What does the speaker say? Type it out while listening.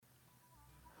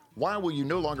Why will you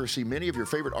no longer see many of your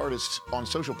favorite artists on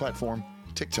social platform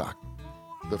TikTok?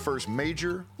 The first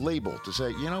major label to say,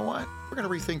 you know what, we're going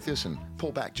to rethink this and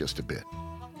pull back just a bit.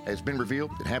 As been revealed,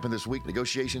 it happened this week.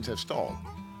 Negotiations have stalled.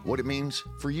 What it means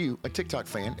for you, a TikTok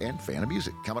fan and fan of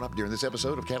music. Coming up during this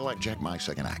episode of Cadillac Jack, My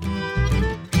Second Act.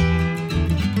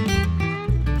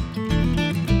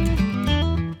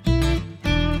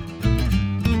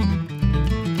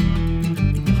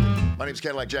 My name is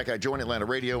Cadillac Jack. I joined Atlanta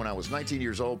Radio when I was 19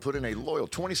 years old, put in a loyal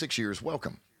 26 years.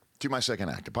 Welcome to My Second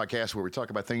Act, a podcast where we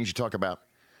talk about things you talk about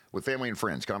with family and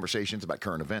friends, conversations about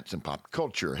current events and pop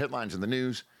culture, headlines in the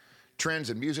news, trends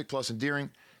in music, plus endearing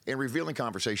and revealing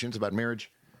conversations about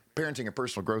marriage, parenting, and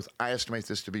personal growth. I estimate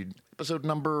this to be episode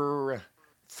number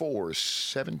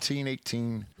 417,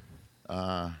 18.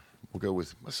 We'll go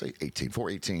with, let's say 18,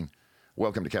 418.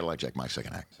 Welcome to Cadillac Jack, My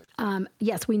Second Act.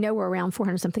 Yes, we know we're around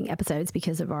 400-something episodes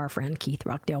because of our friend Keith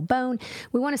Rockdale Bone.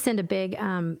 We want to send a big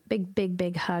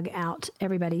hug out,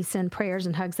 everybody. Send prayers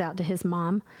and hugs out to his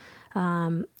mom.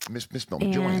 Miss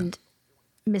Joanne.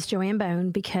 Miss Joanne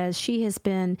Bone, because she has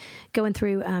been going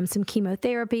through some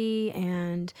chemotherapy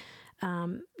and,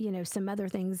 some other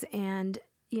things. And,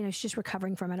 she's just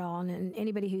recovering from it all. And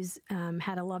anybody who's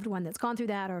had a loved one that's gone through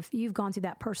that, or if you've gone through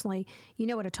that personally, you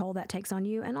know what a toll that takes on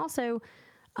you. And also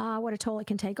what a toll it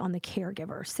can take on the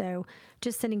caregiver. So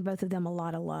just sending both of them a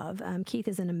lot of love. Keith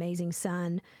is an amazing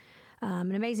son,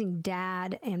 an amazing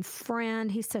dad and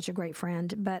friend. He's such a great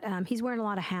friend, but he's wearing a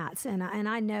lot of hats. And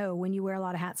I know when you wear a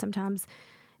lot of hats, sometimes,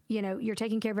 you're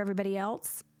taking care of everybody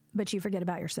else, but you forget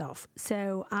about yourself.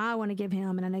 So I want to give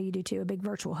him, and I know you do too, a big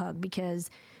virtual hug, because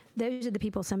those are the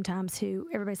people sometimes who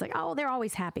everybody's like, oh, they're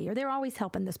always happy, or they're always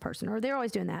helping this person, or they're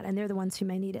always doing that. And they're the ones who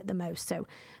may need it the most. So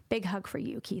big hug for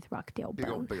you, Keith Rockdale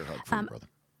Bone. Bigger hug for you, brother.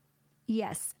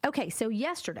 Yes. Okay. So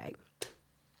yesterday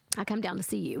I come down to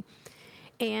see you,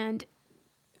 and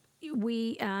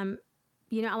we, I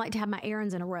like to have my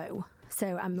errands in a row.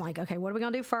 So I'm like, okay, what are we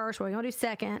going to do first? What are we going to do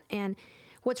second? And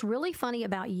what's really funny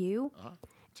about you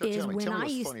is tell me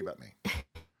what's used funny about me.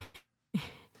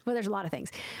 Well, there's a lot of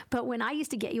things. But when I used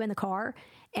to get you in the car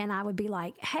and I would be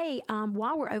like, hey,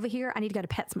 while we're over here, I need to go to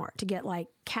PetSmart to get like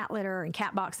cat litter and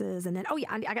cat boxes. And then,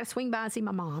 I got to swing by and see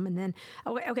my mom. And then,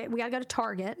 okay, we got to go to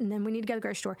Target. And then we need to go to the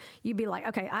grocery store. You'd be like,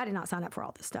 okay, I did not sign up for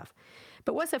all this stuff.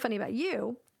 But what's so funny about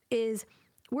you is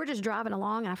we're just driving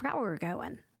along, and I forgot where we were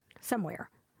going,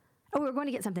 somewhere. We were going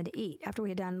to get something to eat after we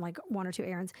had done like one or two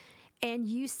errands. And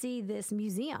you see this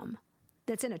museum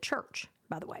that's in a church,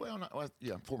 by the way.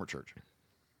 Former church.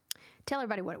 Tell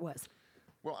everybody what it was.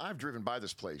 Well, I've driven by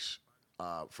this place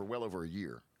for well over a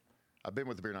year. I've been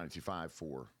with the Beer 92.5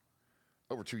 for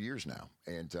over 2 years now.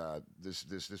 And this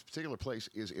particular place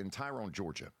is in Tyrone,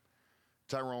 Georgia.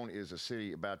 Tyrone is a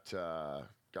city about, right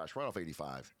off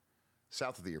 85,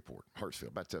 south of the airport, Hartsville,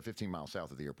 about 15 miles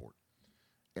south of the airport.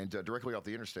 And directly off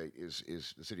the interstate is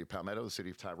the city of Palmetto, the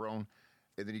city of Tyrone,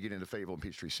 and then you get into Fayetteville and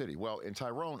Peachtree City. Well, in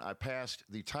Tyrone, I passed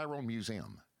the Tyrone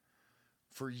Museum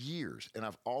for years, and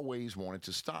I've always wanted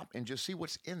to stop and just see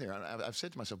what's in there. I've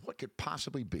said to myself, what could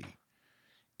possibly be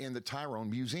in the Tyrone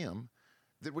Museum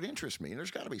that would interest me? And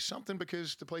there's got to be something,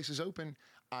 because the place is open.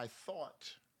 I thought,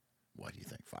 what do you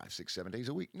think, 5, 6, 7 days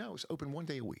a week? No, it's open 1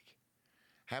 day a week.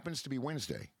 Happens to be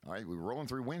Wednesday. All right, we were rolling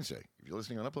through Wednesday. If you're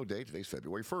listening on upload day, today's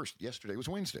February 1st. Yesterday was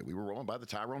Wednesday. We were rolling by the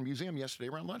Tyrone Museum yesterday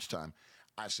around lunchtime.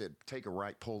 I said, take a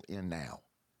right, pull in now.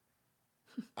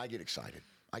 I get excited.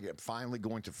 I'm finally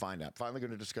going to find out, finally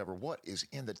going to discover what is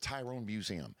in the Tyrone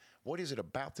Museum. What is it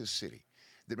about this city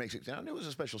that makes it, and I knew it was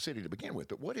a special city to begin with,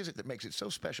 but what is it that makes it so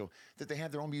special that they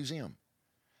have their own museum?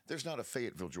 There's not a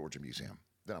Fayetteville, Georgia museum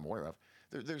that I'm aware of.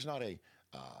 There's not a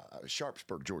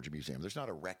Sharpsburg, Georgia museum. There's not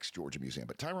a Rex, Georgia museum.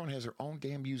 But Tyrone has their own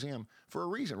damn museum for a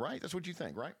reason, right? That's what you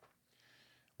think, right?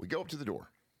 We go up to the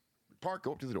door. We park,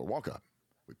 go up to the door, walk up.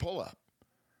 We pull up.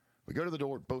 We go to the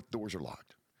door. Both doors are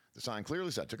locked. The sign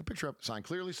clearly says, I took a picture of it. The sign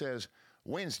clearly says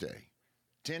Wednesday,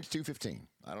 10 to 2:15.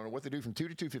 I don't know what they do from 2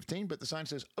 to 2:15, but the sign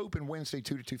says open Wednesday,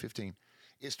 2 to 2:15.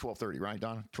 It's 12:30, right,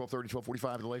 Donna? 12:30,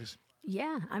 12:45 at the latest?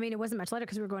 Yeah. I mean, it wasn't much later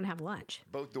because we were going to have lunch.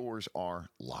 Both doors are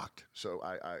locked. So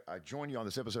I join you on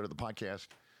this episode of the podcast,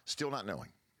 still not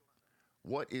knowing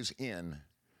what is in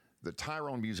the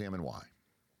Tyrone Museum and why.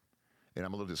 And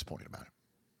I'm a little disappointed about it.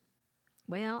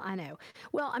 Well, I know.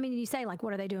 Well, I mean, you say, like,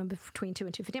 what are they doing between 2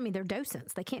 and 2:50? I mean, they're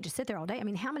docents. They can't just sit there all day. I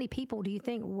mean, how many people do you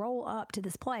think roll up to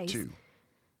this place 2.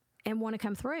 And want to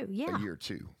come through? Yeah. A year or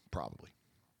 2, probably.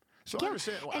 So yeah.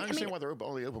 I understand why they're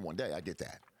only open 1 day. I get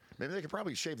that. Maybe they could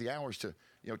probably shave the hours to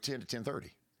 10 to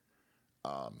 10:30.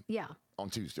 On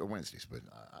Tuesday or Wednesdays, but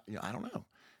I don't know.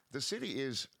 The city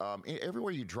is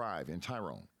everywhere you drive in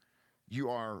Tyrone, you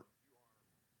are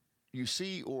you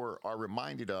see or are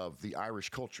reminded of the Irish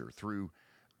culture through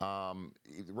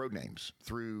road names,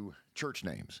 through church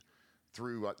names,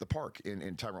 through the park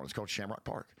in Tyrone. It's called Shamrock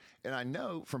Park. And I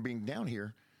know from being down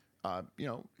here, a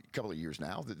couple of years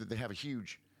now, that they have a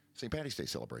huge St. Patty's Day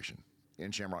celebration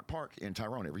in Shamrock Park in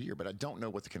Tyrone every year. But I don't know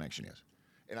what the connection is.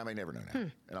 And I may never know now.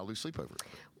 And I'll lose sleep over it.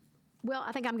 Well,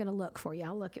 I think I'm going to look for you.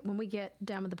 I'll look when we get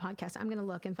done with the podcast. I'm going to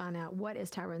look and find out what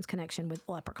is Tyrone's connection with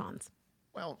leprechauns.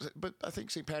 Well, but I think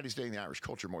St. Patty's Day in the Irish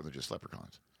culture more than just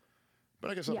leprechauns.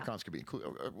 But I guess leprechauns could be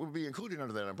would be included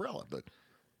under that umbrella. But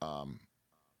I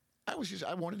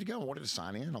wanted to go. I wanted to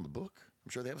sign in on the book. I'm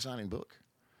sure they have a signing book.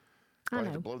 I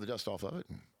have to blow the dust off of it.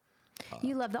 And,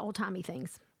 you love the old timey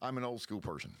things. I'm an old school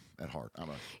person at heart.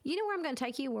 You know where I'm going to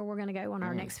take you? Where we're going to go on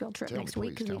our next field trip next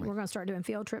week? Because we're going to start doing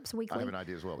field trips weekly. I have an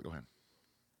idea as well. But go ahead.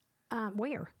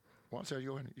 Where? Well, I'll tell you.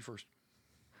 Go ahead. You first.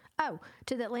 Oh,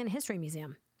 to the Atlanta History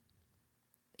Museum.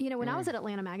 When I was at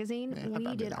Atlanta Magazine,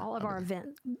 we did all of our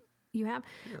events. You have?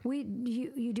 Yeah. We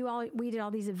did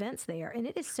all these events there, and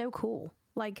it is so cool.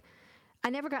 Like,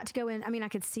 I never got to go in. I mean, I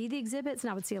could see the exhibits,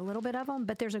 and I would see a little bit of them,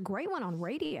 but there's a great one on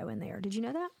radio in there. Did you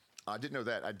know that? I didn't know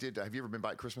that. I did. Have you ever been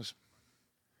by at Christmas?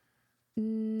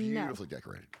 No. Beautifully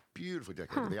decorated. Beautifully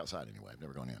decorated. The outside, anyway. I've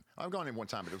never gone in. I've gone in one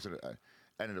time, but it was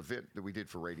at an event that we did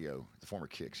for radio, the former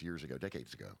Kicks, years ago,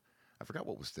 decades ago. I forgot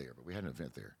what was there, but we had an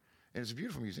event there. And it's a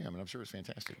beautiful museum, and I'm sure it's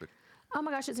fantastic. But oh,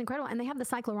 my gosh, it's incredible. And they have the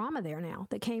cyclorama there now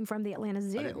that came from the Atlanta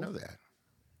Zoo. I didn't know that.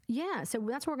 Yeah, so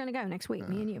that's where we're going to go next week,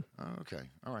 me and you. Okay.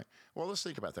 All right. Well, let's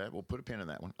think about that. We'll put a pin in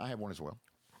that one. I have one as well.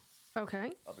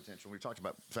 Okay. A potential. We talked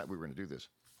about the fact we were going to do this.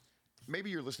 Maybe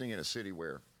you're listening in a city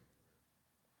where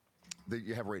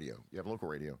you have radio, you have local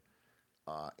radio,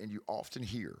 and you often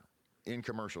hear in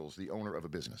commercials the owner of a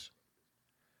business.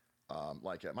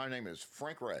 My name is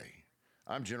Frank Ray.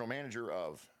 I'm general manager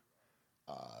of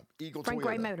Eagle Frank Toyota.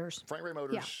 Ray Motors. Frank Ray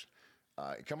Motors.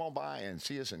 Yeah. Come on by and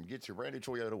see us and get your brand new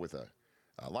Toyota with a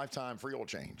lifetime free oil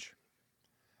change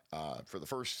for the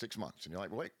first 6 months. And you're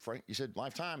like, well, wait, Frank, you said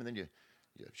lifetime, and then you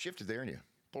shifted there and you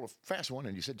pulled a fast one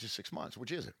and you said just 6 months.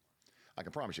 Which is it? I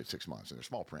can promise you it's 6 months, and they're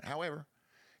small print. However,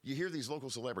 you hear these local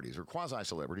celebrities or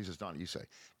quasi-celebrities, as Donna, you say.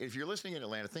 If you're listening in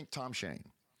Atlanta, think Tom Shane.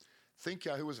 Think,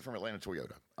 who was it from Atlanta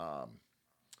Toyota?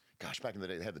 Back in the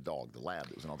day, they had the dog, the lab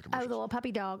that was in all the commercials. Oh, the little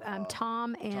puppy dog.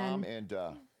 Tom and...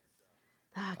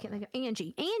 I can't think of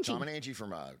Angie. Tom and Angie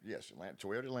from, Atlanta,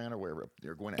 Toyota Atlanta, wherever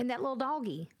they're going at. And that little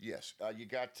doggy. Yes. You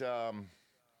got,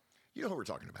 you know who we're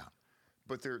talking about.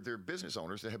 But they're business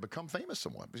owners that have become famous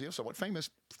somewhat famous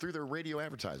through their radio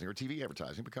advertising or TV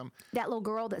advertising. That little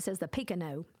girl that says the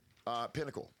Picano.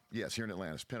 Pinnacle. Yes, here in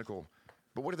Atlanta, it's Pinnacle.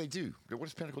 But what do they do? What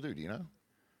does Pinnacle do? Do you know?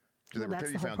 Do they repair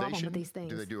your foundation? With these things.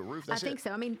 Do they do a roof? I think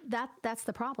so. I mean, that's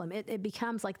the problem. It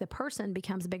becomes like the person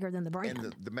becomes bigger than the brand.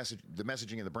 And the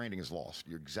messaging and the branding is lost.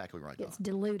 You're exactly right. It's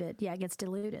diluted. Yeah, it gets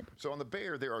diluted. So on the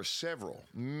Bear, there are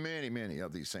many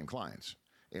of these same clients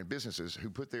and businesses who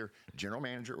put their general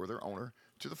manager or their owner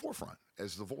to the forefront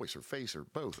as the voice or face or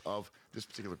both of this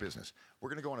particular business. We're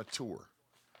going to go on a tour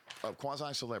of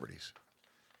quasi-celebrities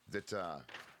that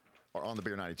are on the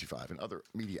Bear 92.5 and other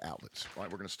media outlets. All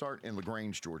right, we're going to start in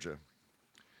LaGrange, Georgia, and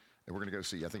we're going to go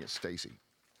see, I think it's Stacy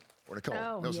or Nicole.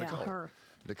 Oh, no, it's yeah, Nicole. her.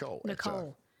 Nicole.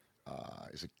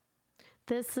 Is it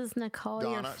This is Nicole,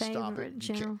 Donna, your favorite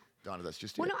general. Donna, that's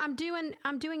just well, it. No,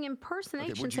 I'm doing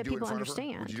impersonations so people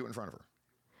understand. Would you do it in front of her?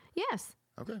 Yes.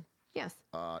 Okay. Yes.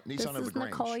 Nissan this of is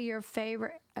LaGrange. Nicole, your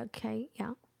favorite. Okay, yeah.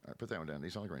 All right, put that one down.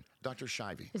 Nissan LaGrange. Dr.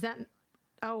 Shivey. Is that?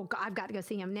 Oh, God, I've got to go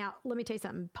see him. Now, let me tell you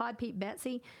something. Pod Pete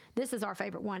Betsy, this is our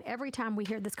favorite one. Every time we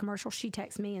hear this commercial, she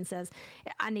texts me and says,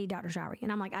 I need Dr. Shivey.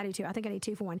 And I'm like, I do too. I think I need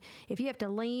 2 for $1. If you have to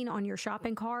lean on your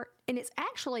shopping cart, and it's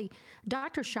actually,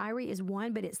 Dr. Shivey is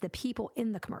one, but it's the people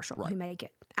in the commercial who make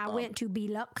it. I went to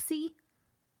Biloxi.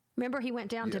 Remember, he went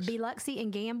down to Biloxi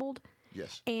and gambled?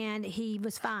 Yes. And he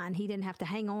was fine. He didn't have to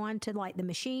hang on to like the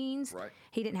machines. Right.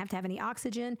 He didn't have to have any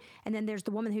oxygen. And then there's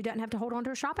the woman who doesn't have to hold on to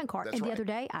her shopping cart. That's and the right. other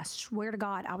day, I swear to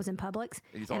God, I was in Publix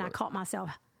and I caught myself.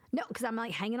 No, because I'm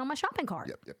like hanging on my shopping cart.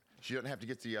 Yep. She doesn't have to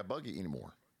get the buggy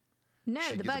anymore. No,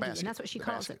 the buggy, and that's what she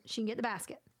calls it. She can get the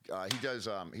basket.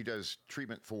 He does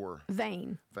treatment for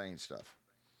vein stuff,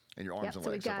 and your arms and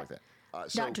legs, stuff like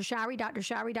that. Dr. Shivey, Dr.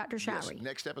 Shivey, Dr. Shivey. Yes,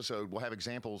 next episode, we'll have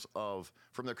examples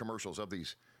from their commercials of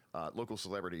these local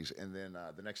celebrities, and then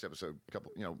the next episode,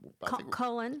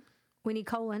 Colin. We need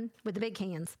Colin with the big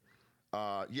cans.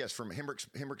 Yes, from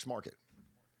Hemrick's Market.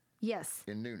 Yes.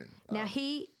 In Noonan. Now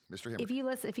Mr. Hemrick.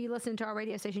 If you listen to our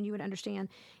radio station, you would understand.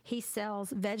 He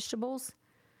sells vegetables,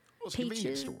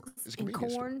 peaches, and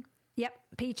corn. Yep,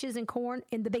 peaches and corn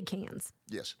in the big cans.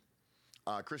 Yes.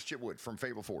 Chris Chipwood from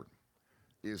Fable Ford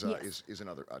is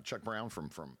another. Chuck Brown from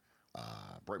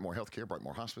Brightmore Healthcare,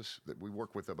 Brightmore Hospice, that we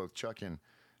work with both Chuck and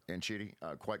Chitty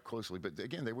quite closely. But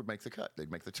again, they would make the cut.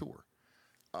 They'd make the tour.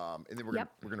 And then we're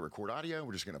going to record audio.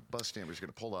 We're just going to bust in. We're just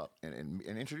going to pull up and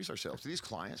introduce ourselves to these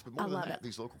clients. But more than that,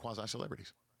 these local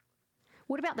quasi-celebrities.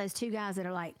 What about those two guys that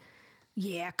are like,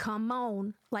 yeah, come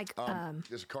on. Like,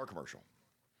 there's a car commercial.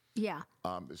 Yeah.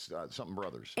 It's something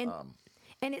Brothers.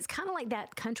 And it's kind of like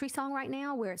that country song right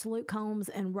now where it's Luke Combs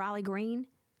and Riley Green.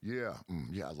 Yeah.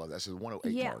 Yeah, I love that. That's the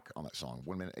 108 mark on that song.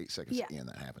 1 minute, 8 seconds in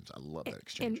that happens. I love that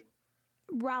exchange.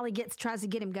 And Riley tries to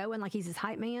get him going like he's his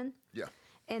hype man. Yeah.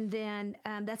 And then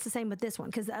that's the same with this one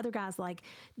because the other guy's like,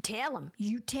 tell him,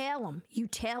 you tell him, you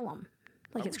tell him.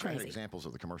 Like it's crazy. I had examples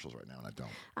of the commercials right now, and I don't.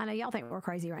 I know y'all think we're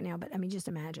crazy right now, but I mean, just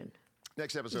imagine.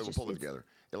 Next episode, we'll pull it together.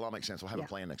 It'll all make sense. We'll have a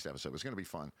plan next episode. It's going to be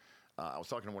fun. I was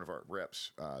talking to one of our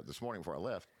reps this morning before I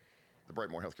left the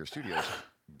Brightmore Healthcare Studios.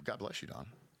 God bless you, Don.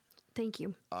 Thank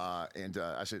you. And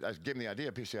I gave him the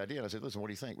idea, pitched the idea, and I said, listen, what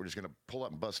do you think? We're just going to pull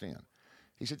up and bust in.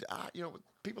 He said,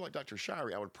 people like Dr.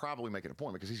 Shirey, I would probably make an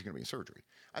appointment because he's going to be in surgery.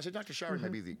 I said, Dr. Shirey may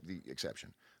be the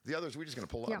exception. The others, we're just going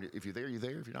to pull up. If you're there, you're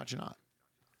there. If you're not, you're not.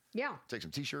 Yeah. Take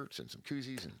some T-shirts and some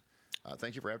koozies, and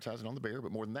thank you for advertising on the Bear.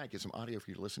 But more than that, get some audio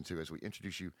for you to listen to as we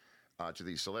introduce you to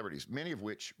these celebrities, many of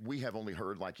which we have only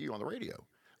heard, like you, on the radio.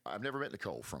 I've never met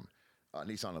Nicole from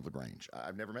Nissan of LaGrange.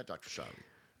 I've never met Dr.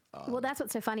 Shirey. Well, that's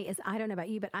what's so funny is I don't know about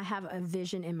you, but I have a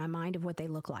vision in my mind of what they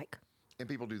look like. And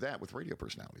people do that with radio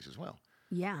personalities as well.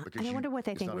 Yeah. And I wonder what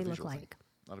they think we look like.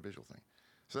 Not a visual thing.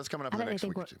 So that's coming up in the next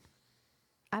week or two.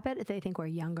 I bet they think we're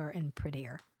younger and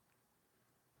prettier.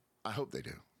 I hope they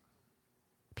do.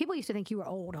 People used to think you were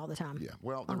old all the time. Yeah.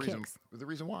 Well, the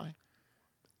reason why,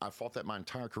 I fought that my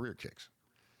entire career, Kicks.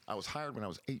 I was hired when I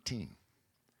was 18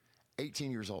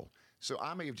 years old. So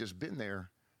I may have just been there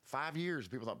 5 years.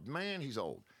 People thought, man, he's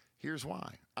old. Here's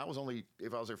why.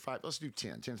 If I was there 5, let's do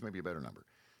 10. 10's maybe a better number.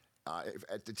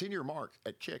 At the 10-year mark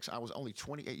at Kicks, I was only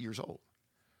 28 years old.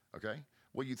 Okay?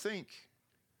 Well, you think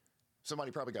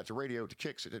somebody probably got to radio to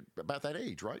Kicks at about that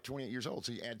age, right? 28 years old.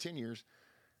 So you add 10 years,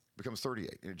 becomes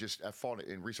 38. And I fought it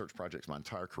in research projects my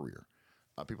entire career.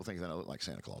 People think that I looked like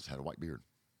Santa Claus, had a white beard.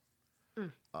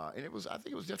 And I think it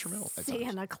was detrimental at times.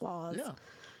 Santa Claus. Yeah.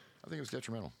 I think it was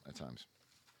detrimental at times.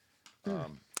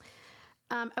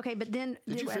 Okay, but then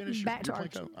did you finish back to our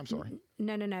I'm sorry.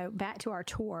 No. Back to our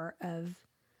tour of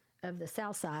the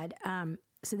South Side.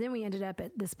 So then we ended up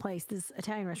at this place, this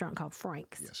Italian restaurant called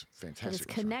Frank's. Yes, fantastic. It's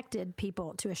connected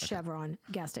people to a Chevron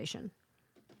gas station.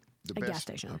 Gas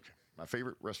station. Okay. My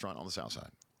favorite restaurant on the South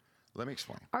Side. Let me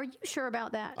explain. Are you sure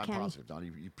about that, I'm Kenny? positive, Don.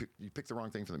 You picked the wrong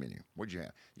thing for the menu. What did you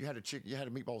have? You had you had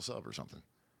a meatball sub or something.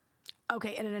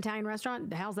 Okay, at an Italian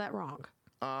restaurant, how's that wrong?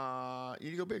 You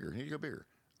need to go bigger.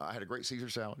 I had a great Caesar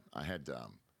salad. I had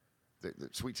the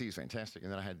sweet tea is fantastic,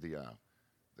 and then I had the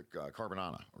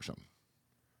carbonara or something.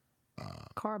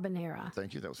 Carbonara.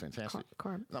 Thank you. That was fantastic.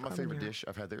 Not my favorite dish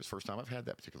I've had there. It's the first time I've had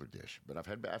that particular dish, but I've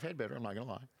had better. I'm not gonna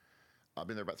lie. I've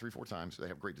been there about 3-4 times. They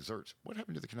have great desserts. What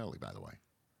happened to the cannoli, by the way?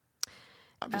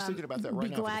 I'm just thinking about that right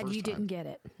now. Be glad you didn't get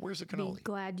it. Where's the cannoli? Be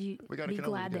glad you. We got a be cannoli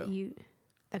glad to that go. you.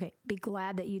 Okay, be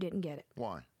glad that you didn't get it.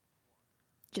 Why?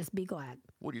 Just be glad.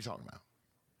 What are you talking about?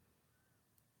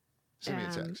 Send me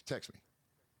a text. Text me.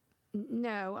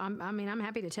 No, I'm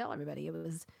happy to tell everybody. It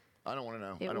was. I don't want to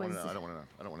know. I don't want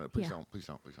to know. Please don't. Please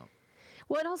don't.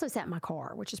 Well, it also sat in my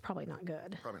car, which is probably not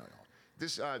good. Probably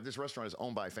not. This restaurant is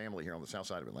owned by a family here on the south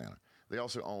side of Atlanta. They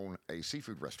also own a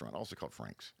seafood restaurant, also called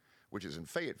Frank's, which is in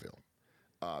Fayetteville.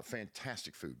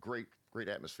 Fantastic food, great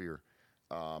atmosphere.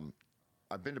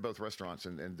 I've been to both restaurants,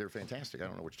 and they're fantastic. I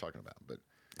don't know what you're talking about, but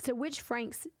so which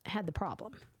Frank's had the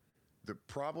problem? The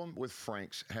problem with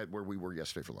Frank's had where we were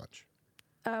yesterday for lunch.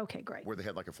 Okay, great. Where they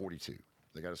had like a 42.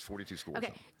 They got us 42 scores.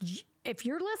 Okay, if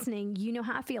you're listening, you know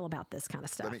how I feel about this kind of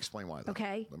stuff. Let me explain why. Though.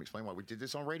 Okay. Let me explain why we did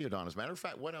this on radio, Don. As a matter of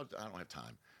fact, I don't have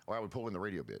time, or I would pull in the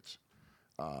radio bits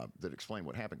that explain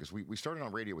what happened because we started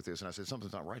on radio with this, and I said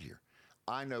something's not right here.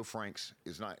 I know Frank's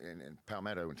is not, and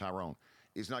Palmetto and Tyrone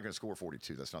is not going to score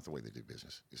 42. That's not the way they do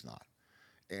business. It's not.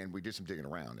 And we did some digging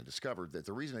around and discovered that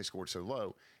the reason they scored so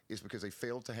low is because they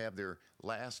failed to have their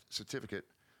last certificate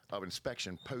of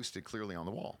inspection posted clearly on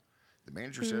the wall. The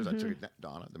manager says I took it down,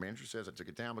 Donna. The manager says I took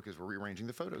it down because we're rearranging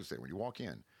the photos there when you walk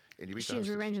in. And she was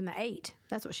rearranging the 8.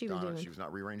 That's what she was doing. She was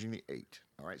not rearranging the 8.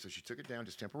 All right, so she took it down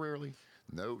just temporarily.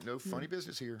 No funny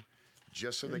business here.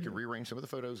 Just so they could rearrange some of the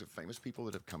photos of famous people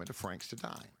that have come into Frank's to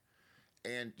dine.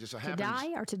 And just so happens... To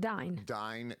die or to dine?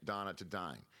 Dine, Donna, to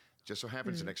dine. Just so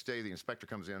happens the next day the inspector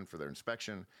comes in for their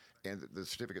inspection and the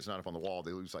certificate's not up on the wall.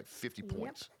 They lose like 50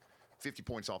 points. 50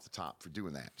 points off the top for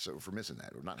doing that. So for missing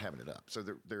that or not having it up. So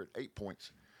they're at 8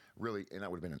 points, really, and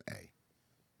that would have been an A.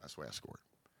 That's the way I scored.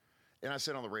 And I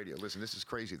said on the radio, listen, this is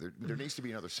crazy. There needs to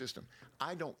be another system.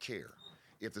 I don't care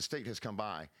if the state has come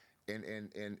by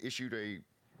and issued a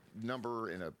number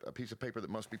and a piece of paper that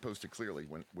must be posted clearly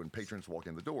when patrons walk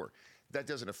in the door. That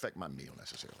doesn't affect my meal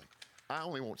necessarily. I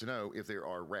only want to know if there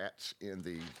are rats in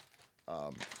the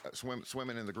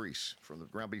swimming in the grease from the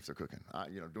ground beef they're cooking,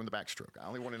 doing the backstroke. I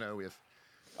only want to know if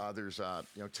there's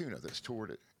tuna that's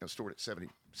stored at 70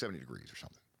 degrees or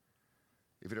something.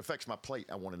 If it affects my plate,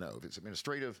 I want to know. If it's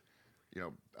administrative,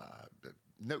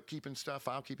 note keeping stuff,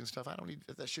 file keeping stuff, I don't need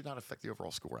that. Should not affect the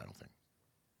overall score, I don't think.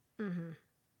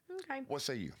 Okay. What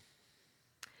say you?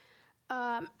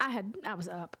 I was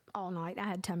up all night. I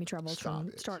had tummy troubles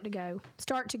from start to go.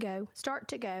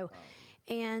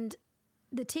 And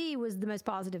the tea was the most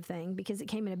positive thing because it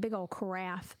came in a big old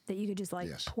carafe that you could just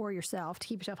pour yourself to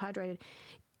keep yourself hydrated.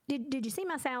 Did you see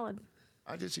my salad?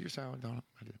 I did see your salad, Donna.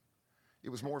 I did. It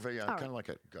was more of a kind of like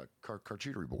a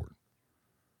charcuterie board.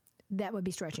 That would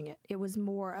be stretching it. It was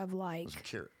more of like... It was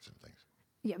carrots and things.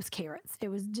 Yeah, it was carrots. It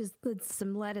was just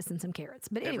some lettuce and some carrots.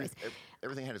 But anyways...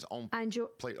 Everything had its own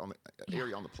plate on the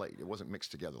area on the plate. It wasn't mixed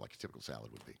together like a typical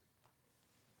salad would be.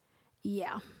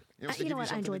 Yeah. You know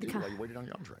what? I enjoyed the company. You waited on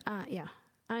your entree. Yeah.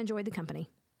 I enjoyed the company.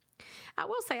 I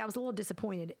will say I was a little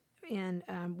disappointed in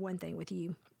one thing with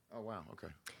you. Oh, wow. Okay.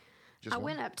 I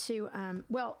went up to...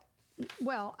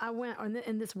 I went on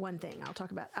in this one thing I'll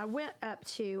talk about. I went up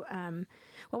to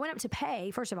pay.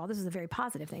 First of all, this is a very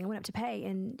positive thing. I went up to pay,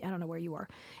 and I don't know where you were,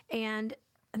 and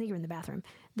I think you were in the bathroom.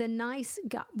 The nice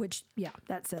guy,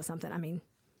 that says something. I mean,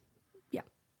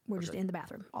 we're just in the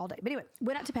bathroom all day. But anyway,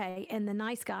 went up to pay, and the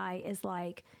nice guy is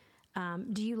like,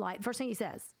 "Do you like?" First thing he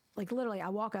says, like literally, I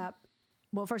walk up.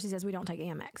 Well, first he says we don't take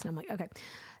Amex, and I'm like, okay,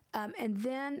 and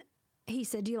then he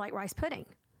said, "Do you like rice pudding?"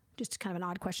 Just kind of an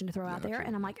odd question to throw out there.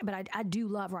 And I'm like, but I do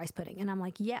love rice pudding. And I'm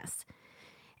like, yes.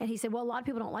 And he said, well, a lot of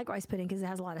people don't like rice pudding because it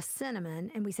has a lot of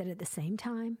cinnamon. And we said at the same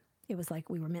time, it was like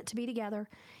we were meant to be together.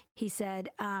 He said,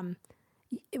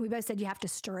 we both said you have to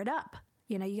stir it up.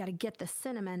 You got to get the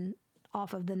cinnamon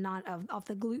off of off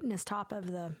the glutinous top of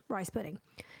the rice pudding.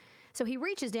 So he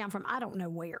reaches down from I don't know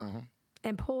where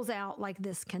and pulls out like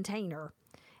this container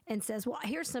and says, well,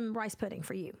 here's some rice pudding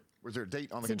for you. Was there a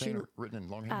date on the container written in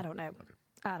longhand? I don't know. Okay.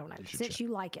 I don't know, since you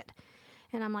like it.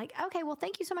 And I'm like, okay, well,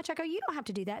 thank you so much. I go, you don't have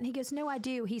to do that. And he goes, no, I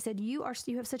do. He said, you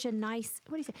have such a nice,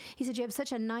 what did he say? He said, you have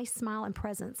such a nice smile and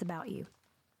presence about you.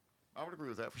 I would agree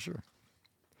with that for sure.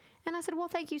 And I said, well,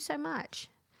 thank you so much.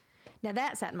 Now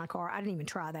that sat in my car. I didn't even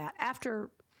try that. After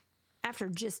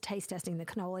just taste testing the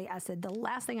cannoli, I said, the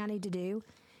last thing I need to do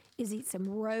is eat some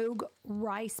rogue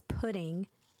rice pudding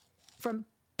from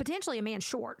potentially a man's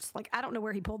shorts. Like, I don't know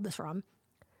where he pulled this from.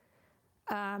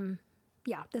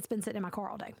 Yeah, that's been sitting in my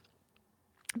car all day.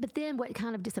 But then what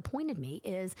kind of disappointed me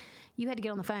is you had to get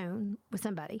on the phone with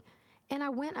somebody. And I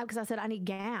went up because I said, I need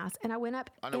gas. And I went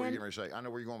up. I know what you're going to say. I know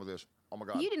where you're going with this. Oh, my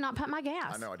God. You did not pump my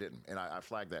gas. I know I didn't. And I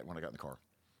flagged that when I got in the car.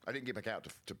 I didn't get back out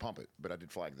to pump it, but I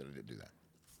did flag that I did do that.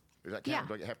 Does that count?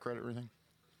 Yeah. Do I have credit or anything?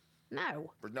 No.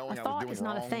 For knowing a I thought was is doing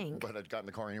not wrong, a thing. but I got in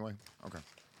the car anyway? Okay.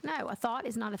 No, a thought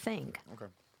is not a thing. Okay.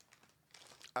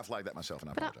 I flagged that myself, and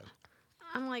I apologize.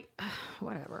 I'm like,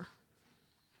 whatever.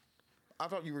 I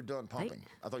thought you were done pumping.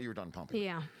 I thought you were done pumping.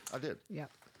 Yeah. I did.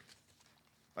 Yep.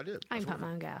 I did. I can pump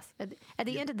my own gas. At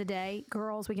the end of the day,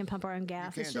 girls, we can pump our own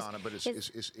gas. You can, Donna, but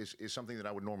it's something that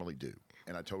I would normally do,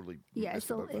 and I totally. Yeah, it's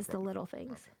the little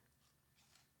things.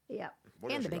 Okay. Yep.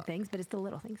 And the big things, but it's the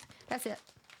little things. That's it.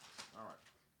 All right.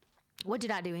 What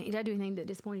did I do? Did I do anything that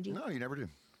disappointed you? No, you never do.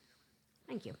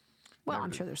 Thank you. Well,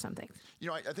 I'm sure there's some things.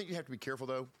 I think you have to be careful,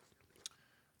 though.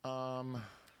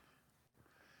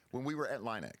 When we were at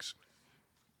Linex,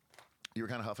 you were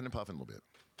kind of huffing and puffing a little bit.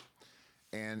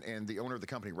 And the owner of the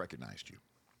company recognized you.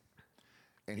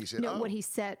 And he said, no, what he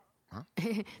said,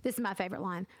 this is my favorite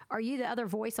line. Are you the other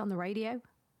voice on the radio?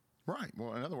 Right.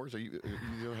 Well, in other words, are you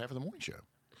the other half of the morning show?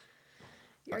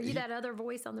 Are you that other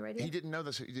voice on the radio? He didn't know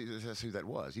that's who that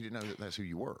was. He didn't know that's who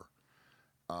you were.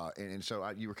 And so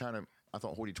you were kind of, I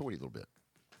thought, hoity-toity a little bit.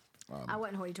 I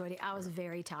wasn't hoity-toity. I was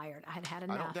very tired. I had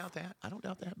enough. I don't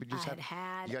doubt that. But you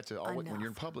got to always, when you're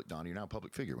in public, Don, you're now a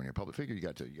public figure. When you're a public figure, you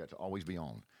got to always be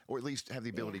on, or at least have the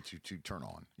ability to turn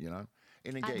on,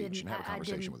 and engage and have a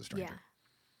conversation with a stranger. Yeah.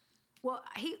 Well,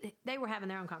 they were having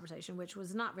their own conversation, which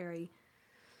was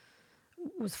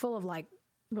was full of like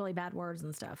really bad words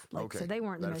and stuff. Like, okay. So they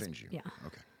weren't that the most. Offends you. Yeah.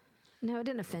 Okay. No, it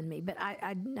didn't offend me, but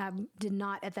I did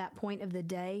not at that point of the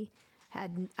day. I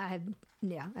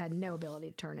had no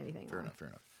ability to turn anything on. Fair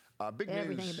enough. Big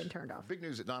Everything news. had been turned off. Big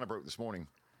news that Donna broke this morning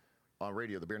on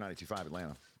radio, the Bear 92.5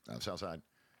 Atlanta, Southside.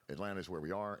 Atlanta is where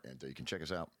we are, and you can check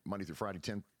us out Monday through Friday,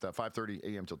 5:30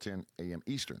 a.m. till 10 a.m.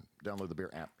 Eastern. Download the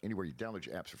Bear app. Anywhere you download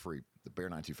your apps for free. The Bear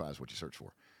 925 is what you search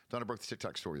for. Donna broke the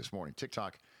TikTok story this morning.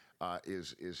 TikTok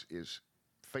is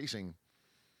facing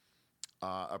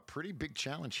a pretty big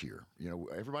challenge here. You know,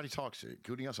 everybody talks,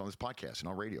 including us on this podcast and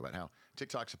on radio, about how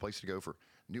TikTok's a place to go for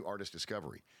new artist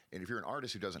discovery. And if you're an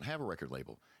artist who doesn't have a record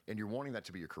label and you're wanting that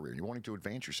to be your career and you're wanting to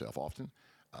advance yourself, often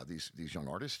these young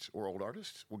artists or old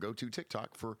artists will go to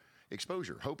TikTok for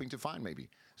exposure, hoping to find maybe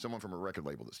someone from a record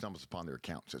label that stumbles upon their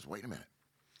account and says, wait a minute,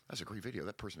 that's a great video.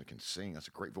 That person can sing. That's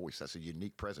a great voice. That's a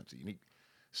unique presence, a unique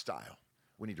style.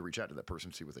 We need to reach out to that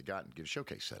person, see what they got, and get a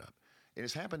showcase set up. And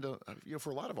it's happened to, for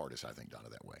a lot of artists, I think, Donna,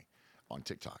 that way on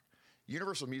TikTok.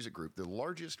 Universal Music Group, the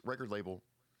largest record label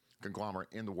conglomerate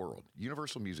in the world,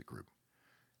 Universal Music Group,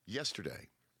 yesterday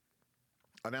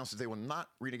announced that they will not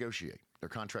renegotiate their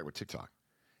contract with TikTok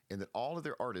and that all of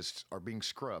their artists are being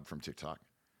scrubbed from TikTok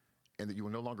and that you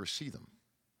will no longer see them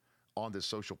on this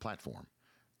social platform.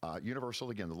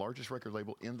 Universal, again, the largest record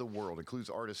label in the world, includes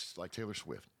artists like Taylor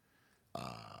Swift,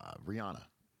 Rihanna,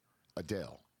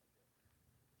 Adele,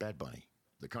 Bad Bunny.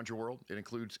 The country world, it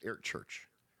includes Eric Church.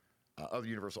 Other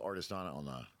Universal artists on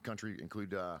the country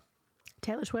include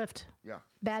Taylor Swift,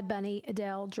 Bad Bunny,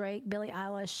 Adele, Drake, Billie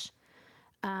Eilish,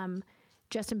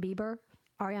 Justin Bieber,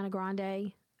 Ariana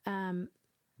Grande.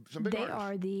 Some big artists.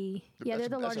 Are they're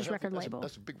the largest record label.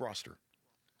 That's a big roster.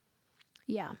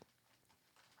 Yeah.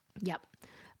 Yep.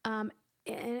 And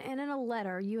in a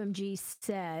letter, UMG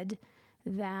said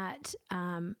that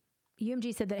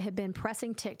it had been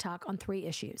pressing TikTok on 3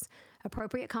 issues: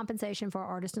 appropriate compensation for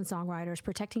artists and songwriters,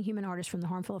 protecting human artists from the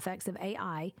harmful effects of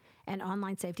AI, and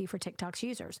online safety for TikTok's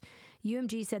users.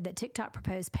 UMG said that TikTok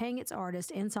proposed paying its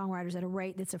artists and songwriters at a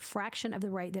rate that's a fraction of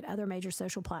the rate that other major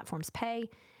social platforms pay,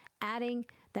 adding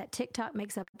that TikTok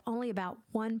makes up only about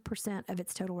 1% of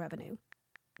its total revenue.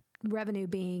 Revenue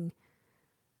being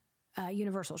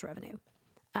Universal's revenue.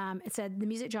 It said the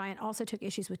music giant also took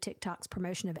issues with TikTok's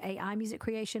promotion of AI music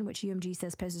creation, which UMG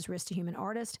says poses risk to human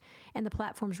artists, and the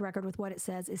platform's record with what it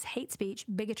says is hate speech,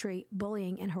 bigotry,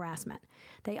 bullying, and harassment.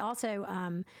 They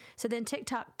also, so then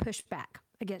TikTok pushed back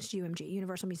against UMG,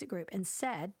 Universal Music Group, and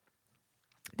said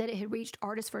that it had reached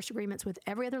artist-first agreements with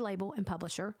every other label and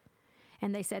publisher,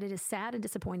 and they said it is sad and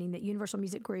disappointing that Universal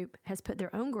Music Group has put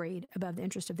their own greed above the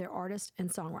interest of their artists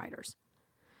and songwriters.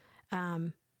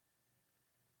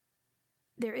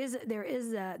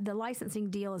 The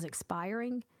licensing deal is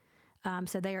expiring,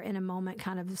 so they are in a moment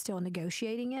kind of still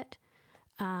negotiating it.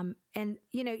 And,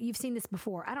 you've seen this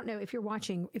before. I don't know if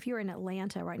you're in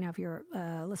Atlanta right now, if you're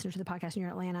a listener to the podcast and you're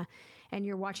in Atlanta and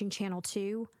you're watching Channel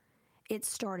 2, it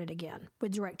started again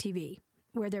with DirecTV,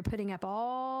 where they're putting up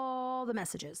all the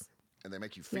messages. And they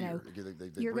make you fear. They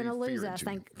you're going to lose us.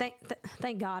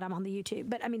 Thank God I'm on the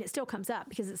YouTube. But I mean, it still comes up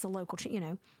because it's a local,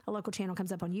 a local channel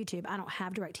comes up on YouTube. I don't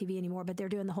have DirecTV anymore, but they're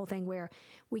doing the whole thing where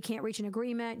we can't reach an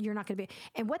agreement. You're not going to be.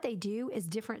 And what they do is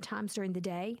different times during the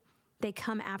day, they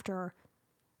come after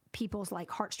people's like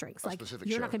heartstrings. Like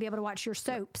you're not going to be able to watch your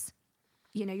soaps.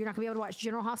 You're not going to be able to watch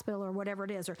General Hospital or whatever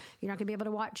it is, or you're not going to be able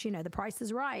to watch, The Price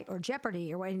is Right or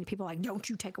Jeopardy or what. And people are like, don't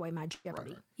you take away my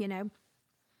Jeopardy,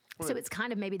 Right. So it's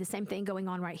kind of maybe the same thing going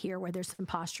on right here where there's some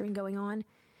posturing going on,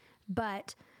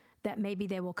 but that maybe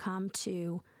they will come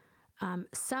to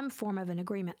some form of an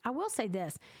agreement. I will say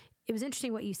this. It was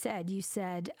interesting what you said. You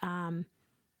said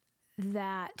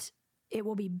that it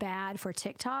will be bad for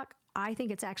TikTok. I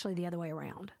think it's actually the other way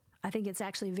around. I think it's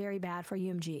actually very bad for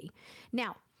UMG.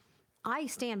 Now, I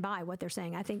stand by what they're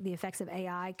saying. I think the effects of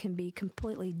AI can be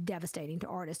completely devastating to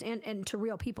artists and to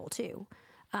real people too.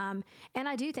 And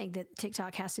I do think that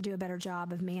TikTok has to do a better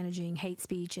job of managing hate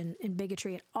speech and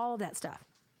bigotry and all of that stuff.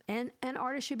 And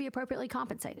artists should be appropriately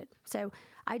compensated. So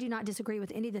I do not disagree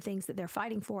with any of the things that they're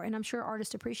fighting for. And I'm sure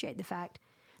artists appreciate the fact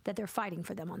that they're fighting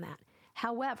for them on that.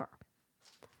 However,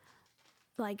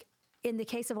 like in the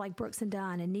case of like Brooks and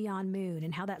Dunn and Neon Moon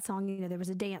and how that song, there was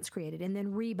a dance created. And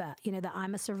then Reba, the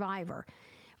I'm a Survivor.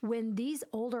 When these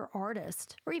older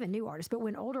artists, or even new artists, but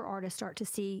when older artists start to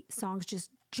see songs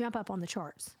just jump up on the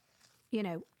charts,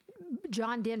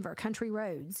 John Denver, Country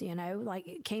Roads, like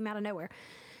it came out of nowhere.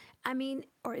 I mean,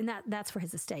 that's for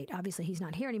his estate. Obviously, he's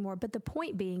not here anymore. But the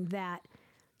point being that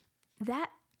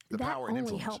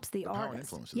only helps the artist. Power and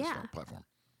influence of this platform.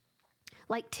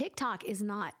 Like TikTok is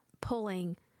not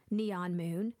pulling Neon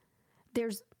Moon.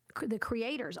 There's the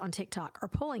creators on TikTok are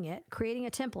pulling it, creating a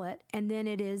template, and then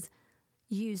it is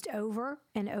used over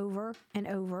and over and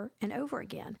over and over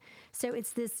again. So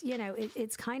it's this,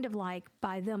 it's kind of like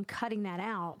by them cutting that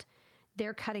out,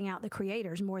 they're cutting out the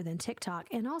creators more than TikTok,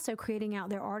 and also creating out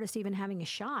their artists even having a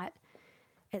shot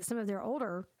at some of their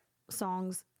older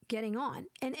songs getting on,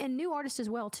 and new artists as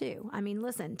well too. I mean,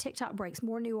 listen, TikTok breaks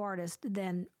more new artists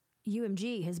than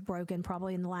UMG has broken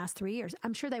probably in the last 3 years.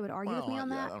 I'm sure they would argue with me on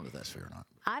that. I don't know if that's fair or not.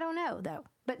 I don't know though,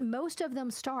 but most of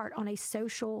them start on a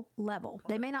social level.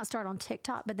 They may not start on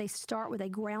TikTok, but they start with a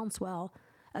groundswell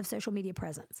of social media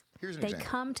presence. Here's an they example.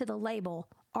 come to the label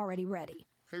already ready.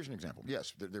 Here's an example.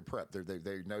 Yes, they're prepped.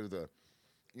 They know the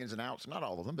ins and outs. Not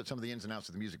all of them, but some of the ins and outs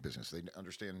of the music business. They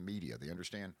understand media. They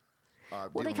understand.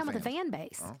 Well, they come with a fans. fan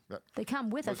base. They come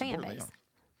with a fan base.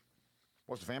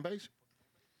 What's the fan base?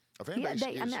 A fan Yeah, base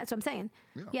is, that's what I'm saying.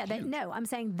 Yeah, I'm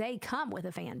saying they come with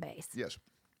a fan base. Yes.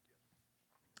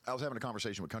 I was having a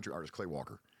conversation with country artist Clay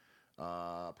Walker,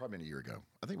 probably a year ago.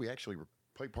 I think we actually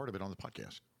played part of it on the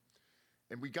podcast.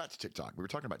 And we got to TikTok. We were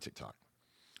talking about TikTok.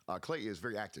 Clay is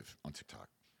very active on TikTok.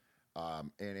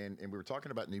 And we were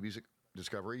talking about new music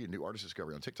discovery and new artist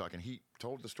discovery on TikTok. And he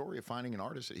told the story of finding an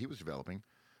artist that he was developing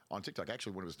on TikTok.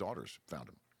 Actually, one of his daughters found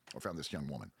him, or found this young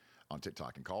woman on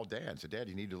TikTok and called Dad and said, Dad,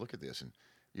 you need to look at this. And,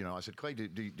 you know, I said, Clay, do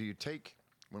you take,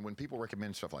 when people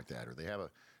recommend stuff like that, or they have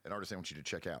an artist they want you to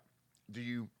check out, do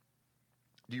you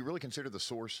really consider the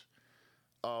source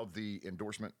of the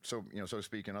endorsement, so to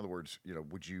speak? In other words,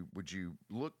 would you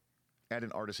look at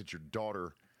an artist that your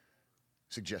daughter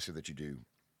suggested that you do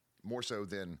more so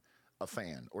than a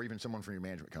fan, or even someone from your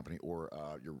management company, or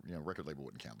your record label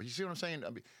wouldn't count? But you see what I'm saying? I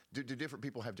mean, do different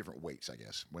people have different weights, I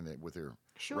guess, with their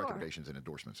recommendations and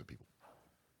endorsements of people?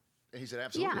 And he said,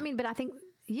 absolutely. Yeah, I mean, but I think,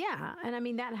 and I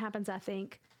mean that happens, I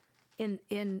think,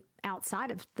 in outside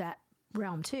of that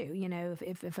realm too.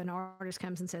 If an artist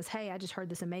comes and says, hey, I just heard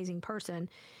this amazing person,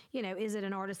 is it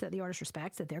an artist that the artist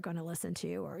respects that they're going to listen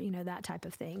to, or that type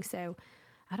of thing? So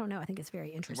I don't know. I think it's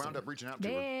very interesting. Wound up reaching out to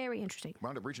her. Very interesting.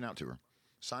 Wound up reaching out to her.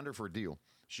 Signed her for a deal.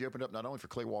 She opened up not only for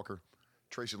Clay Walker,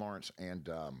 Tracy Lawrence, and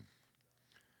a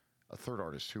third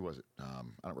artist. Who was it? I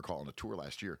don't recall, on a tour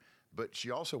last year. But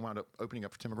she also wound up opening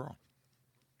up for Tim McGraw.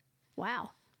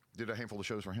 Wow. Did a handful of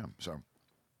shows for him. So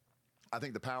I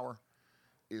think the power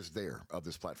is there of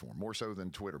this platform, more so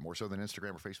than Twitter, more so than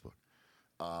Instagram or Facebook.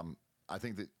 I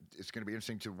think that it's going to be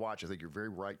interesting to watch. I think you're very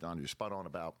right, Don. You're spot on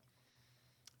about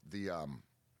the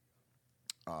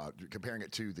comparing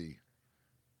it to the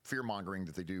fear-mongering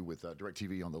that they do with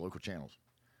DirecTV on the local channels.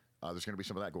 There's going to be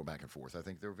some of that going back and forth. I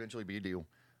think there'll eventually be a deal,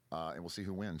 and we'll see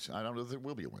who wins. I don't know if there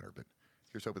will be a winner, but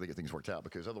here's hoping they get things worked out,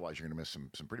 because otherwise you're going to miss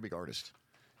some pretty big artists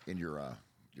in your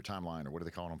timeline, or what do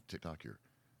they call it on TikTok?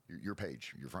 Your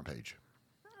page, your front page.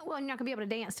 Well, you're not going to be able to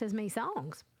dance to as many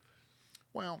songs.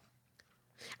 Well,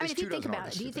 I mean, if you think about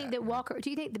it, do you think that Walker?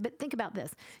 But think about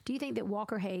this. Do you think that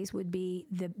Walker Hayes would be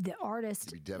the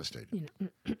artist? He'd be devastated.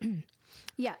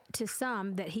 Yeah, to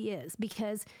some that he is,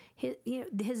 because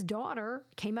his daughter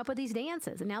came up with these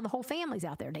dances, and now the whole family's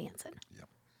out there dancing. Yep.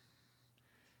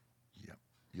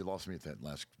 You lost me at that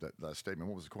last statement.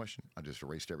 What was the question? I just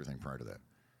erased everything prior to that.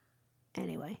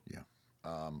 Anyway. Yeah.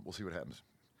 We'll see what happens.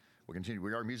 We'll continue.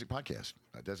 We are a music podcast,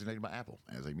 designated by Apple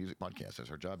as a music podcast.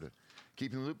 That's our job, to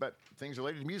keep you in the loop about things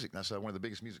related to music. That's one of the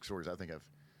biggest music stories I think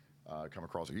I've come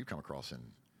across, or you've come across, in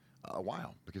a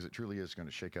while, because it truly is going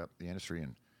to shake up the industry,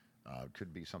 and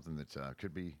could be something that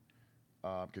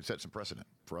could set some precedent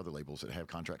for other labels that have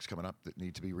contracts coming up that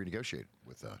need to be renegotiated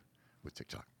with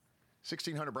TikTok.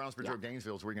 1600 Brownsbridge Road,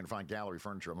 Gainesville is where you're going to find Gallery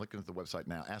Furniture. I'm looking at the website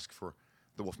now.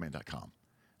 AskForTheWolfman.com.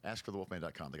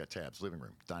 AskForTheWolfman.com. They got tabs: living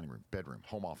room, dining room, bedroom,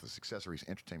 home office, accessories,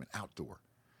 entertainment, outdoor.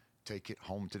 Take it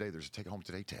home today. There's a Take It Home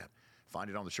Today tab. Find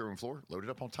it on the showroom floor. Load it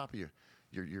up on top of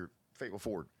your fateful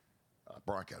Ford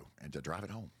Bronco, and drive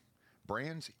it home.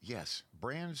 Brands, yes.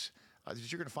 Brands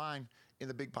that you're going to find in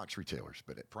the big box retailers,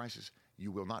 but at prices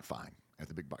you will not find at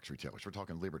the big box retailers. We're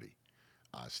talking Liberty,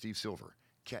 Steve Silver,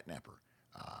 Catnapper,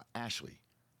 Ashley,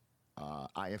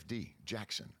 IFD,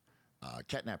 Jackson,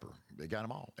 Catnapper. They got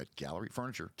them all at Gallery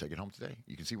Furniture. Take it home today.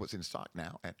 You can see what's in stock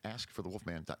now at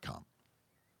AskForTheWolfman.com.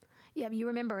 Yeah, you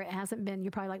remember, it hasn't been,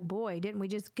 you're probably like, boy, didn't we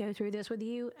just go through this with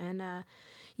you and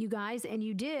you guys? And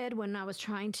you did, when I was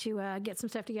trying to get some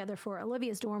stuff together for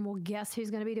Olivia's dorm. Well, guess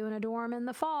who's going to be doing a dorm in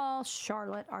the fall?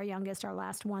 Charlotte, our youngest, our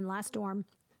last dorm.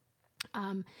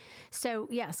 So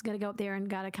yes, got to go up there and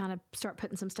got to kind of start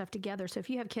putting some stuff together. So if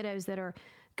you have kiddos that are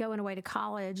going away to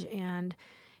college, and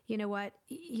you know what,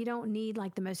 you don't need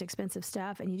like the most expensive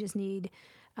stuff, and you just need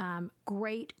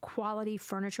great quality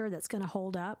furniture that's going to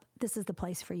hold up, this is the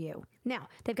place for you. Now,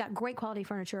 they've got great quality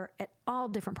furniture at all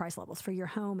different price levels for your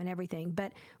home and everything,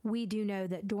 but we do know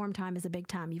that dorm time is a big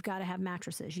time. You've got to have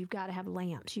mattresses, you've got to have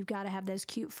lamps, you've got to have those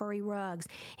cute furry rugs,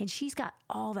 and she's got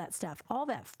all that stuff, all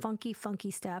that funky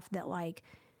stuff that, like,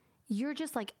 you're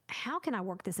just like, how can I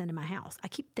work this into my house? I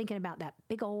keep thinking about that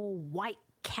big old white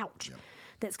couch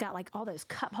that's got like all those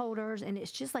cup holders, and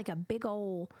it's just like a big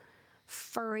old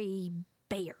furry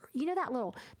bear. You know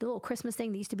the little Christmas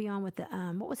thing that used to be on with the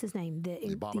what was his name? The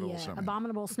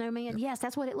abominable snowman. Yep. Yes,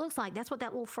 that's what it looks like. That's what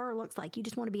that little fur looks like. You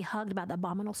just want to be hugged by the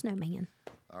abominable snowman.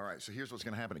 All right, so here's what's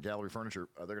going to happen at Gallery Furniture.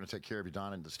 They're going to take care of you,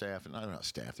 Don, and the staff. And I don't know,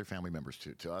 staff, they're family members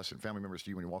to us and family members to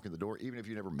you when you walk in the door, even if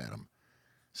you never met them.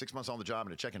 6 months on the job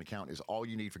and a checking account is all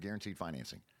you need for guaranteed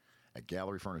financing at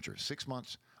Gallery Furniture. 6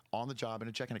 months on the job and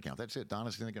a checking account. That's it.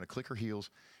 Donna's going to click her heels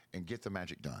and get the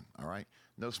magic done, all right?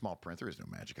 No small print. There is no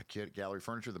magic. At Gallery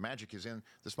Furniture, the magic is in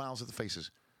the smiles of the faces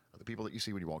of the people that you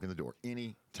see when you walk in the door.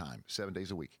 Anytime, 7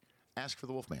 days a week. Ask for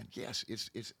the Wolfman. Yes,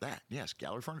 it's that. Yes,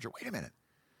 Gallery Furniture. Wait a minute.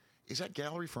 Is that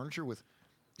Gallery Furniture with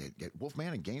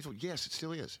Wolfman in Gainesville? Yes, it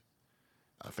still is.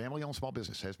 A family-owned small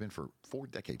business, has been for 4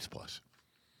 decades plus.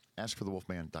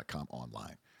 AskForTheWolfman.com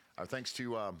online. Our thanks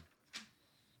to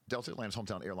Delta, Atlanta's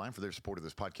hometown airline, for their support of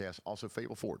this podcast. Also,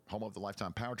 Fable Ford, home of the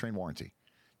lifetime powertrain warranty.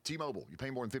 T-Mobile, you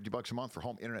pay more than $50 a month for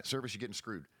home internet service, you're getting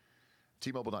screwed.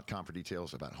 T-Mobile.com for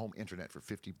details about home internet for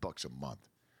 $50 a month.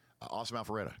 Awesome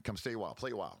Alpharetta, come stay a while,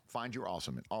 play a while. Find your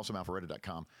awesome at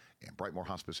awesomealpharetta.com and Brightmore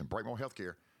Hospice and Brightmore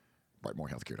Healthcare,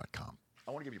 brightmorehealthcare.com.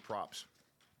 I want to give you props.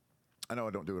 I know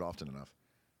I don't do it often enough.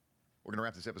 We're going to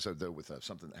wrap this episode, though, with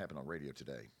something that happened on radio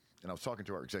today. And I was talking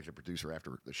to our executive producer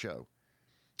after the show.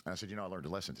 And I said, I learned a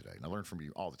lesson today. And I learn from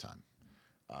you all the time.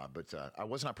 But I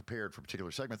was not prepared for a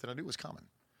particular segment that I knew was coming.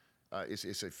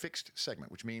 It's a fixed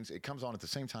segment, which means it comes on at the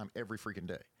same time every freaking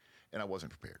day. And I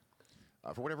wasn't prepared.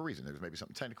 For whatever reason, there was maybe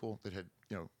something technical that had,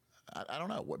 I don't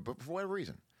know. But for whatever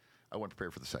reason, I wasn't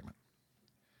prepared for the segment.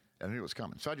 And I knew it was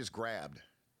coming. So I just grabbed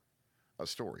a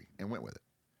story and went with it.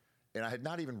 And I had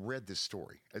not even read this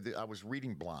story. I was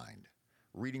reading blind,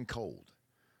 reading cold,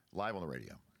 live on the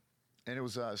radio. And it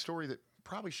was a story that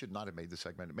probably should not have made the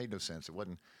segment. It made no sense. It was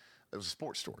a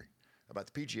sports story about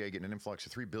the PGA getting an influx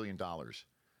of $3 billion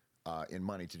in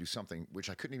money to do something, which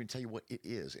I couldn't even tell you what it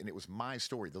is. And it was my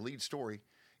story, the lead story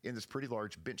in this pretty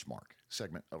large benchmark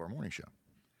segment of our morning show.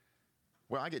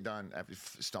 Well, I get done after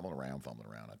fumbling around.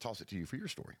 I toss it to you for your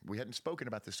story. We hadn't spoken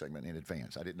about this segment in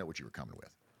advance. I didn't know what you were coming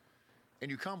with. And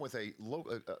you come with a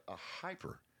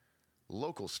hyper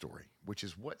local story, which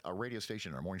is what our radio station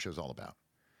and our morning show is all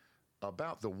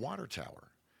about the water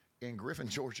tower in Griffin,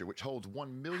 Georgia, which holds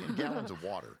 1 million gallons of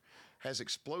water, has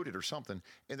exploded or something,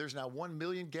 and there's now 1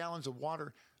 million gallons of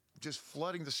water just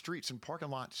flooding the streets and parking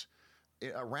lots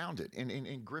around it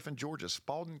in Griffin, Georgia,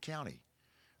 Spalding County,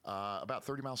 about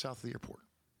 30 miles south of the airport.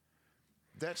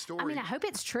 That story... I mean, I hope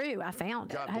it's true. I found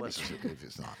it. God bless us if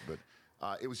it's not. But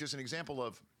it was just an example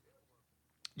of...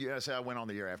 Yeah, I went on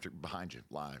the air after behind you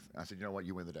live. I said, you know what?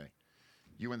 You win the day.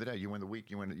 You win the day. You win the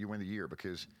week. You win the year,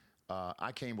 because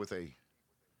I came with a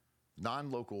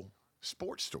non-local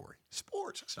sports story.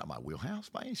 Sports. That's not my wheelhouse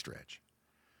by any stretch.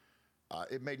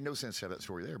 It made no sense to have that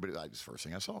story there, but it was the first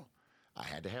thing I saw. I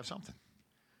had to have something.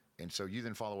 And so you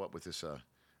then follow up with this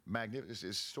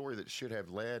magnificent story that should have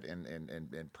led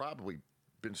and probably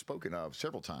been spoken of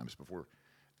several times before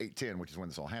 8:10, which is when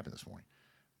this all happened this morning.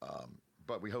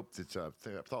 But we hope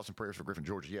that thoughts and prayers for Griffin,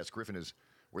 Georgia. Yes, Griffin is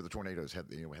where the tornadoes had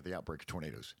the outbreak of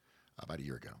tornadoes about a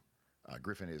year ago.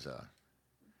 Griffin is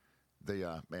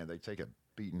they take a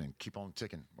beating and keep on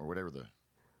ticking, or whatever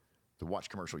the watch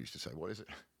commercial used to say. What is it?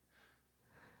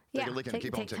 Take a licking and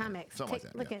keep on ticking. Something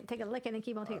like that. Take a licking and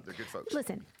keep on ticking. They're good folks.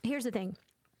 Listen, here's the thing.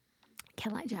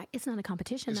 Cadillac Jack, it's not a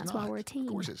competition. That's why we're a team.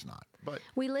 Of course it's not. But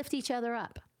we lift each other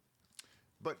up.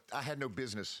 But I had no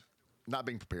business not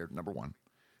being prepared, number one.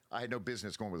 I had no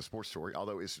business going with a sports story,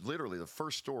 although it's literally the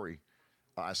first story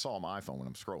I saw on my iPhone when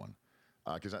I'm scrolling.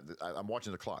 Because I'm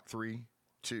watching the clock. 3,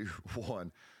 2,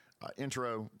 1.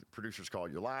 Intro, the producers call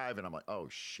you live, and I'm like, oh,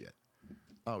 shit.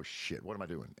 What am I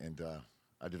doing? And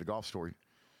I did a golf story,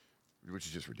 which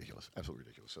is just ridiculous, absolutely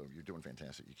ridiculous. So you're doing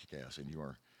fantastic. You kick ass, and you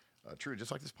are true,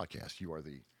 just like this podcast. You are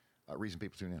the reason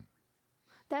people tune in.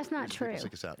 That's not true.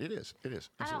 Seek us out. It is. Absolutely.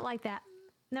 I don't like that.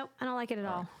 Nope, I don't like it at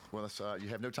all. Well, you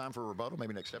have no time for a rebuttal.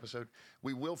 Maybe next episode.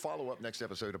 We will follow up next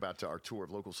episode about our tour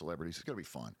of local celebrities. It's going to be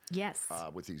fun. Yes.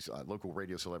 With these local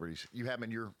radio celebrities. You have them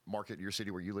in your market, your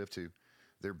city where you live too.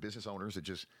 They're business owners that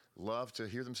just love to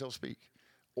hear themselves speak.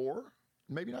 Or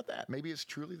maybe not that. Maybe it's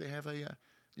truly they have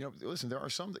listen, there are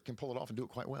some that can pull it off and do it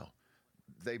quite well.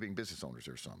 They being business owners,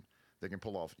 there are some. They can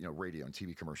pull off, radio and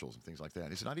TV commercials and things like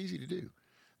that. It's not easy to do.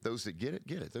 Those that get it,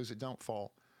 get it. Those that don't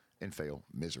fall and fail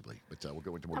miserably. But we'll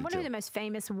go into more detail. I wonder who the most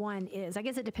famous one is. I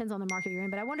guess it depends on the market you're in,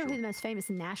 but I wonder who the most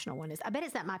famous national one is. I bet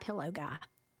it's that My Pillow guy.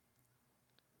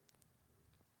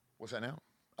 What's that now?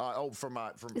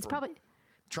 It's probably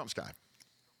Trump's guy.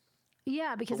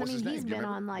 Yeah, because he's been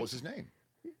on like. What's his name?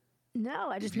 No,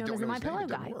 I just If you know him don't as know My his name, Pillow it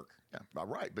doesn't guy. work. Yeah,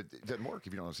 right, but it doesn't work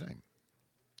if you don't know his name.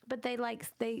 But they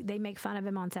make fun of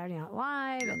him on Saturday Night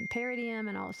Live and parody him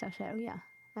and all this stuff. So yeah,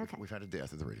 okay. We've had a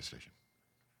death at the radio station.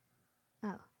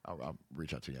 Oh, I'll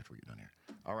reach out to you after we get done here.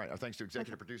 All right. Our thanks to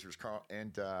executive producers Carl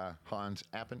and Hans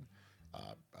Appen.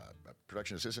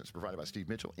 Production assistance provided by Steve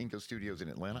Mitchell. Inco Studios in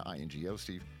Atlanta, INGO.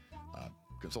 Steve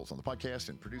consults on the podcast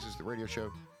and produces the radio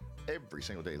show every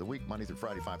single day of the week, Monday through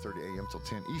Friday, 5:30 a.m. till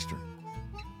 10 Eastern.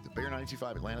 The Bear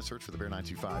 925 Atlanta. Search for the Bear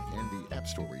 925 in the App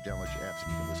Store where you download your apps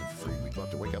and you can listen for free. We'd love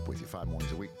to wake up with you 5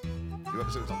 mornings a week. New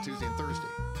episodes on Tuesday and Thursday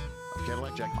of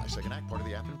Cadillac Jack, My Second Act, part of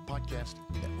the Appen Podcast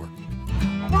Network.